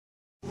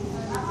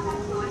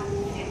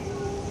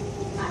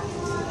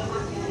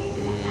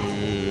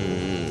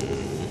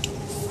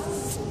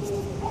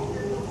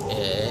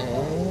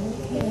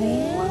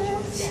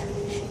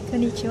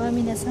Konnichiwa,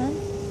 minasan.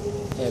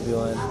 Hey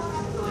everyone,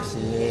 this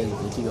is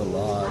Ichigo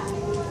Log.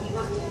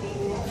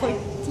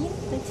 14?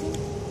 13?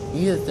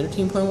 Either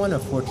 13.1 or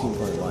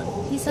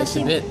 14.1. It's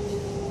a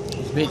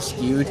bit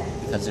skewed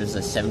because there's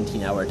a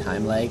 17-hour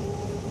time lag.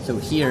 So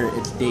here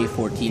it's day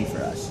 14 for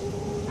us.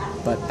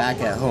 But back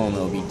at home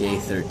it'll be day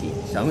 13.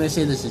 So I'm gonna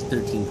say this is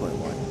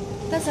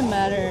 13.1. Doesn't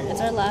matter, it's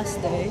our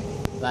last day.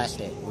 Last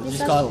day. We'll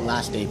just call it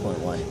last day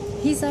 .1.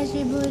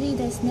 Hisashiburi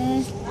desu ne.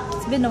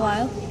 It's been a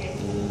while.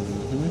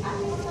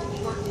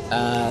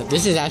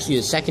 This is actually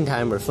the second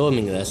time we're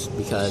filming this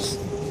because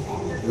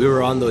we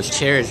were on those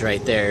chairs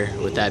right there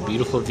with that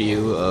beautiful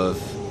view of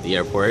the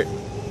airport,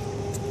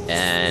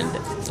 and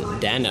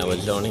Dana was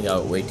zoning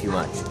out way too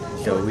much.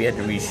 So we had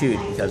to reshoot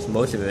because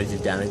most of it was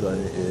just Dana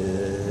going,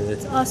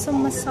 It's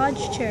awesome massage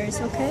chairs,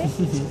 okay?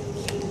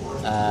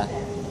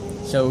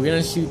 So we're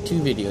gonna shoot two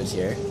videos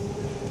here.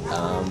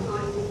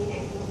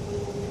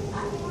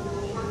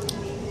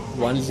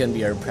 One is gonna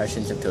be our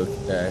impressions of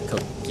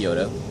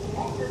Kyoto.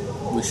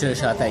 We should have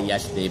shot that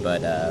yesterday,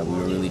 but we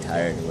were really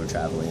tired and we were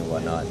traveling and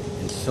whatnot.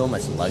 And so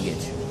much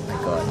luggage. My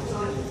God.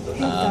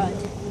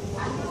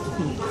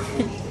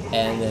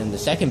 And then the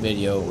second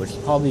video, which is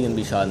probably going to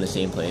be shot in the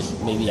same place,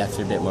 maybe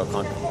after a bit more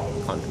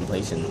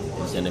contemplation,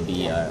 is going to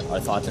be our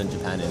thoughts on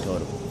Japan in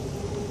total.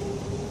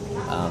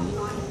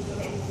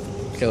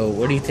 So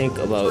what do you think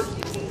about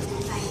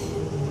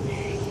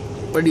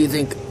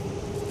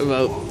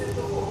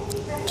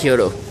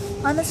Kyoto?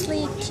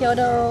 Honestly,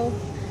 Kyoto...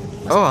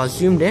 Oh, I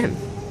zoomed in.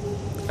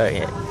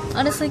 Okay.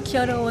 Honestly,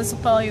 Kyoto was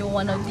probably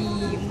one of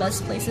the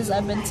best places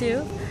I've been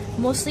to,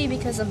 mostly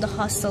because of the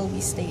hostel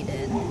we stayed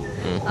in.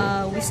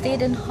 We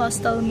stayed in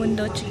Hostel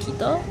Mundo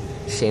Chiquito.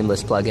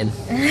 Shameless plug-in.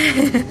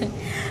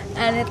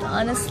 And it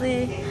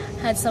honestly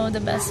had some of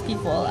the best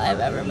people I've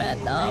ever met.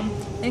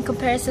 In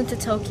comparison to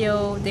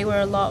Tokyo, they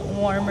were a lot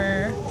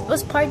warmer. It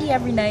was party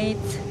every night.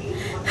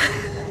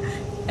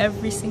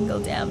 Every single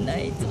damn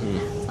night.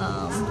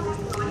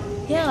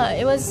 Yeah,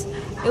 it was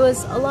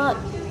a lot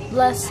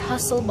less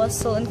hustle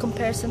bustle in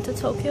comparison to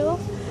Tokyo.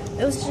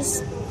 It was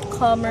just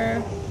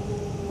calmer.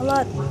 I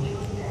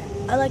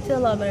liked it a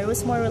lot better. It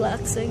was more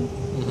relaxing.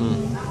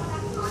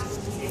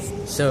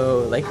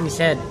 So, like we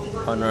said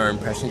on our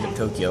impressions of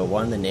Tokyo,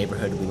 one of the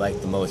neighborhood we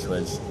liked the most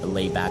was a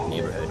laid-back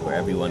neighborhood where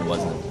everyone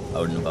wasn't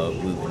out and about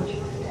moving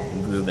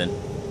and grooving.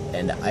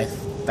 And I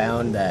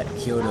found that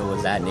Kyoto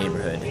was that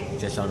neighborhood,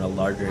 just on a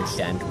larger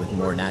extent with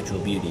more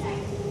natural beauty.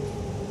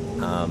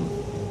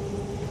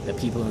 The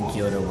people in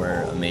Kyoto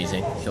were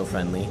amazing, so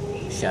friendly.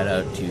 Shout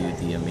out to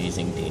the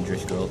amazing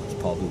dangerous girl who's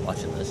probably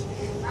watching this.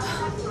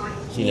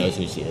 She knows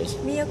who she is.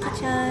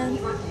 Miyuki-chan.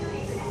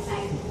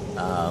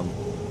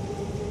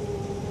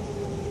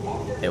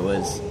 It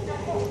was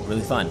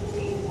really fun.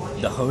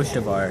 The host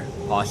of our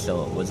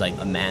hostel was like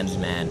a man's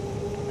man.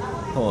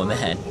 Oh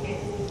man,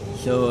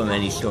 so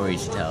many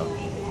stories to tell.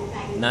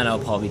 None I'll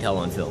probably tell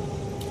on film.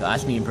 So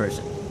ask me in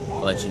person,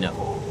 I'll let you know.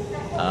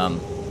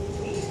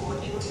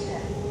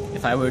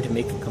 If I were to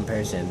make a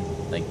comparison,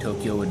 like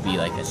Tokyo would be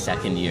like a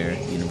second-year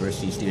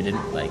university student,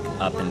 like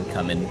up and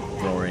coming,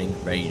 roaring,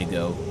 ready to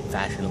go,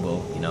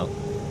 fashionable, you know.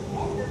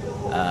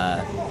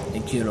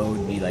 And Kyoto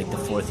would be like the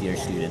fourth-year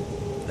student,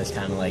 that's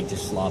kind of like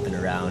just slopping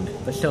around,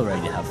 but still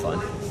ready to have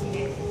fun.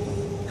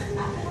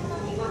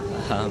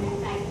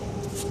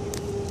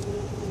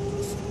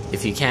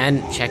 If you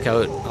can, check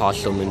out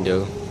Hostel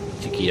Mundo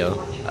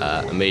Chiquito,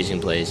 amazing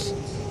place.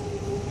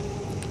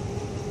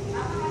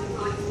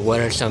 What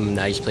are some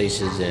nice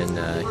places in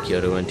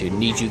Kyoto went to?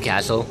 Niju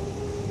Castle.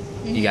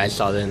 You guys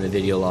saw that in the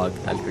video log.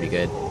 That's pretty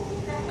good.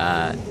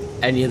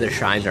 Any other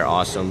shrines are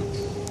awesome.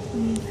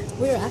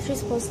 We were actually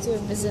supposed to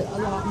visit a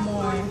lot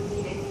more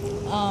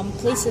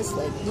places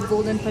like the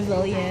Golden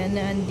Pavilion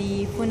and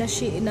the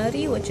Funashi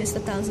Inari, which is the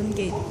 1,000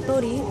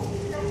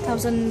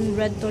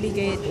 Red Torii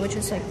Gate, which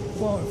is like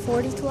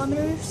 40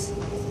 kilometers?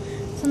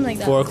 Something like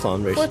that. 4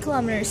 kilometers. 4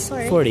 kilometers,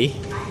 sorry. 40.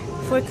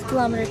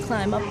 4-kilometer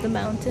climb up the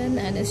mountain,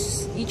 and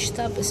each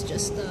step is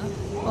just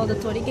all the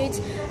Torii gates.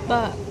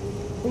 But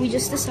we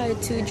just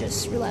decided to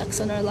just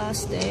relax on our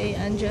last day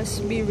and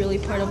just be really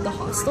part of the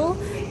hostel.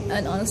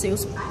 And honestly, it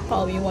was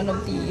probably one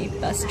of the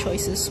best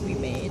choices we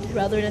made.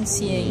 Rather than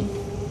seeing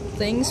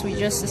things, we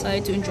just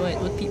decided to enjoy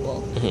it with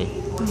people.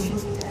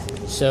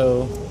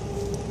 So,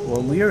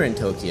 when we were in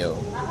Tokyo,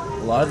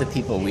 a lot of the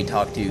people we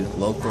talked to,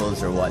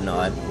 locals or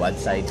whatnot,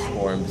 websites,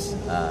 forums,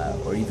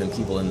 or even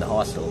people in the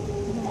hostel,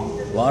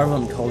 a lot of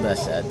them told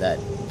us that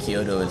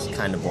Kyoto is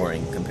kind of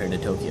boring compared to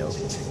Tokyo.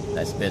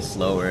 That's a bit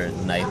slower,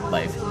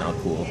 nightlife not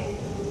cool.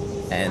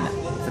 And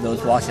for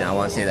those watching, I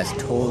want to say that's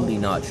totally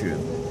not true.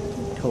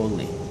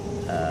 Totally.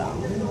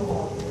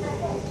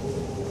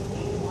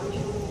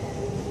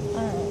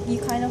 You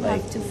kind of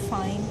have to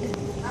find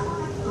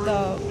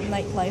the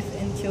nightlife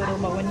in Kyoto,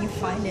 but when you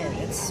find it,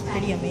 it's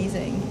pretty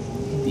amazing.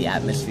 The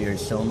atmosphere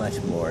is so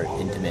much more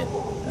intimate.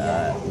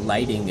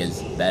 Lighting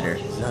is better.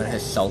 It's not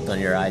as salt on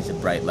your eyes of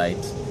bright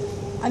lights.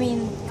 I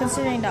mean,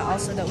 considering that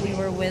also that we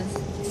were with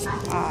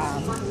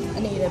a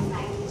native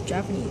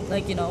Japanese,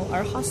 like, you know,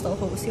 our hostel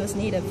host, he was a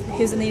native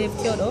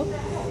Kyoto.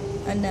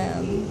 And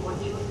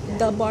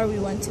the bar we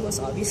went to was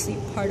obviously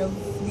part of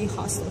the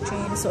hostel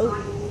chain, so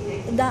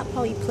that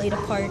probably played a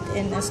part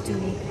in as to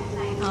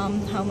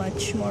how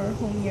much more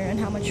homier and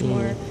how much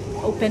more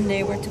open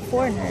they were to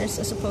foreigners,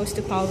 as opposed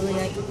to probably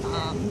like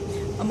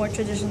a more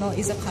traditional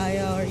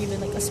izakaya or even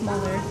like a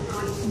smaller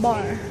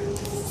bar.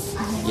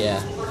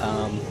 Yeah,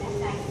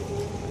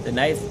 the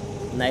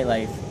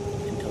nightlife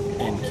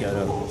in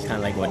Kyoto is kind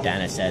of like what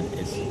Dana said.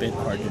 It's a bit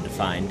hard to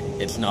define.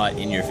 It's not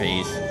in your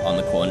face on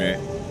the corner.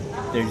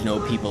 There's no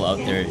people out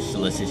there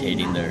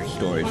soliciting their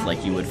stores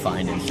like you would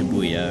find in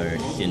Shibuya or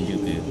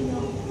Shinjuku.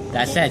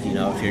 That said, you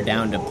know, if you're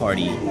down to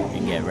party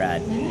and get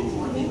rad,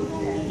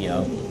 you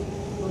know,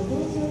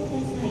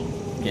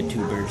 get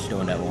two birds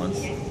stoned at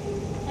once,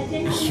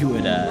 you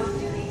would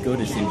go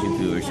to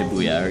Shinjuku or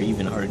Shibuya or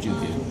even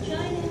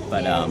Harajuku.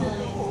 But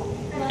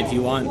if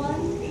you want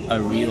a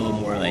real,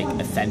 more like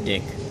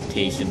authentic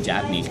taste of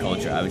Japanese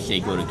culture, I would say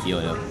go to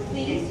Kyoto.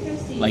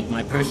 Like,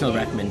 my personal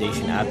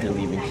recommendation after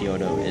leaving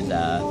Kyoto is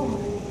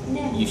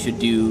you should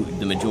do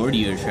the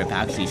majority of your trip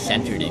actually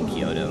centered in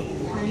Kyoto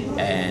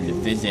and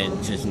visit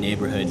just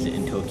neighborhoods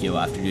in Tokyo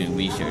after doing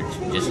research.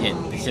 Just hit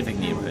specific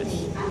neighborhoods.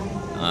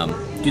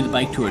 Do the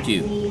bike tour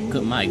too.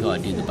 My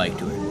god, do the bike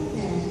tour.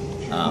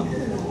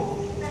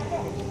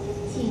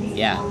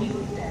 Yeah,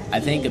 I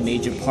think a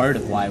major part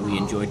of why we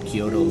enjoyed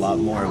Kyoto a lot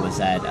more was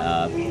that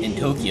in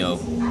Tokyo,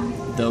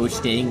 though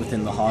staying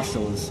within the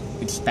hostels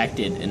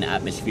expected an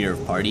atmosphere of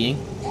partying,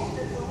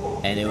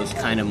 and it was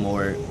kind of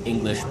more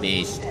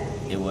English-based.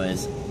 It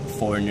was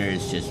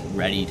foreigners just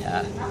ready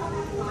to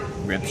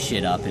rip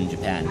shit up in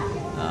Japan.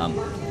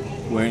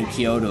 Where in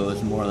Kyoto, it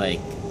was more like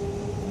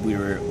we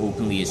were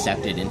openly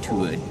accepted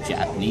into a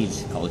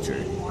Japanese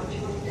culture.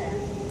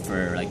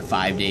 For like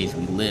 5 days,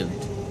 we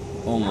lived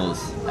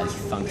almost as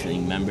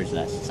functioning members of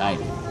that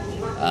society.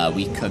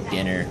 We cooked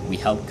dinner, we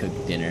helped cook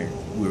dinner,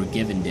 we were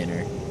given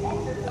dinner,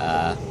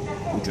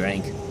 we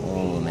drank.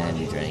 Oh man,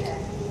 we drank.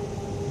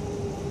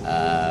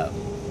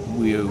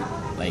 We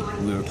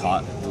were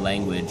taught the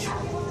language.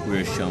 We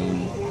were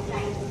shown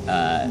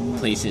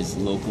places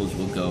locals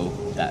would go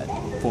that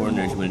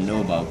foreigners wouldn't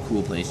know about.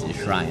 Cool places,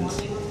 shrines,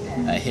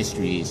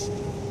 histories.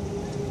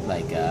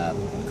 Like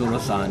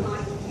Goro-san,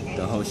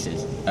 the host,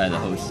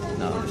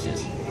 not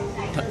hostess,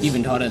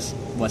 even taught us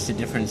what's the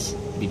difference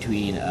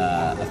between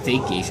a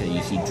fake geisha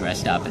you see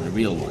dressed up and a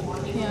real one.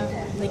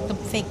 Yeah, like the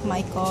fake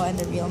Maiko and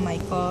the real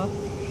Maiko.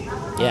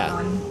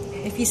 Yeah.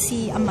 If you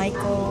see a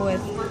Maiko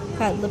with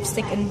got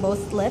lipstick in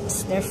both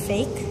lips, they're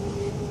fake.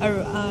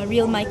 A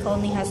real Maiko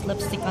only has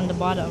lipstick on the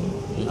bottom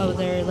of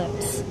their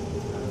lips.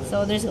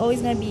 So there's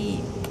always gonna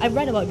be. I've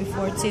read about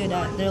before too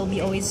that there'll be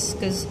always,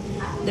 because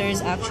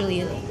there's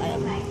actually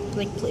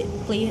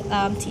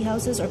tea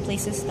houses or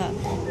places that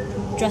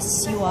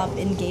dress you up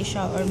in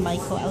geisha or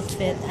Maiko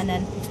outfit, and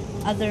then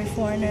other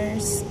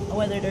foreigners,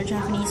 whether they're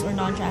Japanese or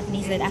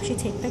non-Japanese, they'd actually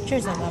take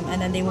pictures of them,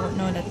 and then they won't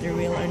know that they're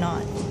real or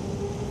not.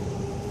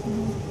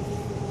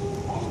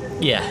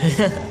 Yeah.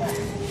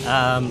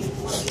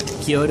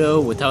 Kyoto,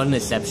 without an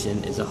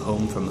exception, is a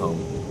home from home.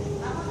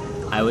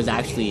 I was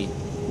actually,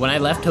 when I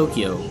left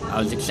Tokyo, I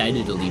was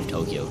excited to leave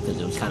Tokyo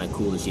because it was kind of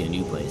cool to see a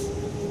new place.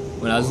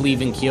 When I was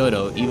leaving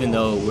Kyoto, even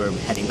though we're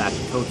heading back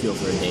to Tokyo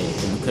for a day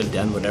and we could have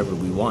done whatever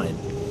we wanted,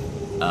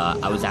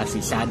 I was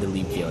actually sad to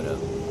leave Kyoto.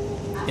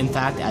 In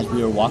fact, as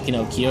we were walking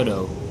out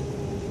Kyoto,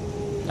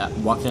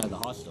 walking out of the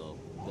hostel,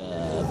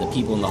 the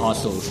people in the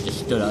hostel just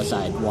stood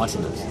outside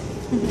watching us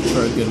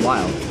for a good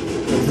while.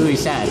 It was really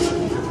sad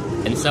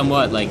and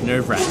somewhat like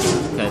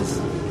nerve-wracking because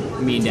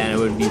me and Dana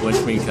would be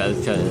whispering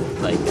to each other,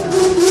 like,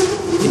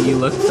 can you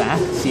look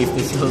back, see if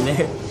they're still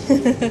there?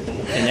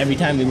 And every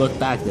time we look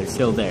back, they're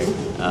still there.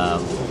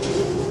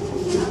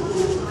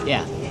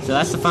 Yeah, so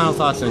that's the final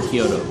thoughts on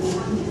Kyoto.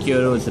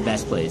 Kyoto is the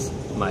best place,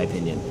 in my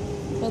opinion.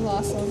 That's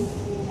awesome.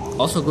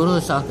 Also, go to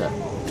Osaka,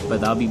 but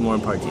that'll be more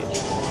in part 2.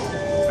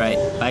 Alright,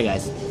 bye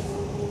guys.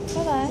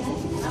 Bye-bye.